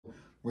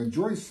when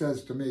Joyce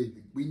says to me,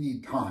 we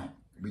need time.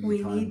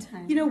 We need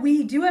time. You know,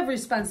 we do have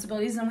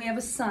responsibilities and we have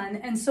a son.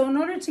 And so in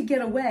order to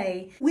get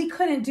away, we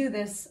couldn't do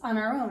this on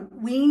our own.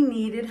 We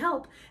needed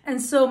help.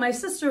 And so my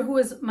sister, who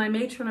was my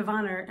matron of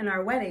honor in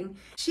our wedding,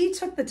 she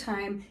took the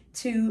time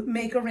to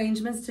make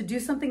arrangements to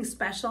do something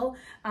special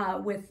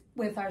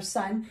with our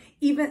son,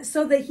 even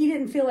so that he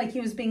didn't feel like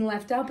he was being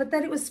left out, but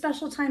that it was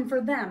special time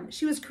for them.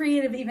 She was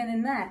creative even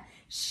in that.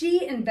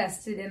 She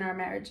invested in our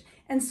marriage.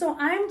 And so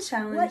I'm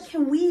challenged, what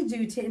can we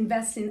do to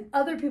invest in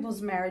other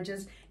people's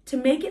marriages to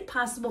make it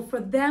possible for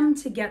them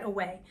to get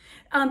away?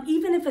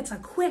 Even if it's a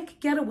quick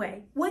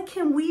getaway, what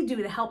can we do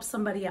to help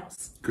somebody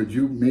else? Could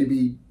you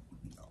maybe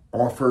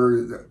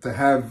offer to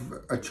have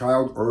a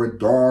child or a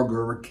dog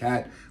or a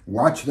cat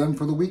watch them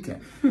for the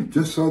weekend,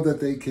 just so that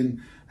they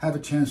can have a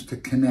chance to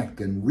connect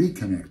and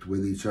reconnect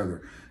with each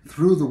other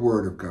through the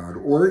Word of God,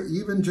 or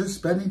even just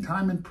spending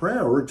time in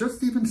prayer, or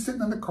just even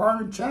sitting in the car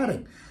and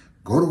chatting.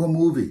 Go to a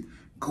movie,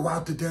 go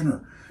out to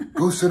dinner,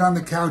 go sit on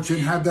the couch and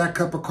have that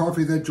cup of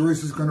coffee that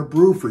Joyce is going to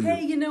brew for you.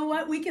 Hey, you know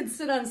what? We could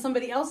sit on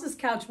somebody else's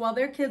couch while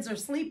their kids are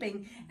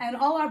sleeping, and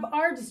all of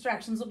our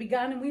distractions will be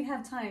gone, and we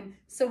have time.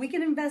 So we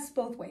can invest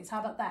both ways.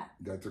 How about that?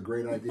 That's a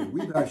great idea.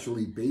 We've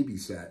actually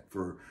babysat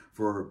for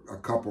a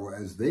couple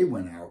as they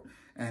went out,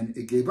 and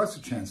it gave us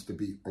a chance to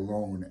be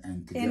alone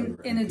and together.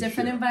 In a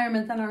different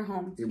environment than our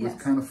home. It was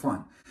kind of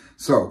fun.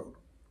 So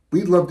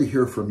we'd love to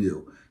hear from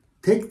you.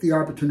 Take the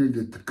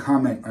opportunity to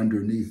comment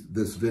underneath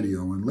this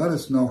video and let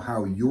us know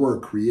how you're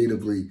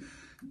creatively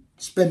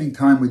spending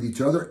time with each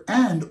other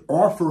and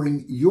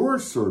offering your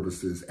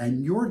services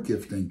and your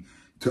gifting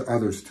to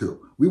others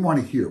too. We want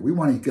to hear. We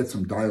want to get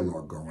some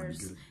dialogue going.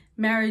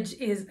 Marriage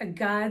is a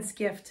God's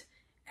gift,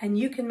 and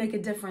you can make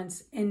a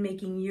difference in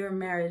making your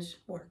marriage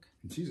work.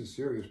 And she's a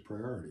serious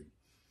priority.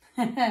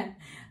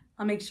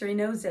 I'll make sure he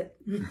knows it.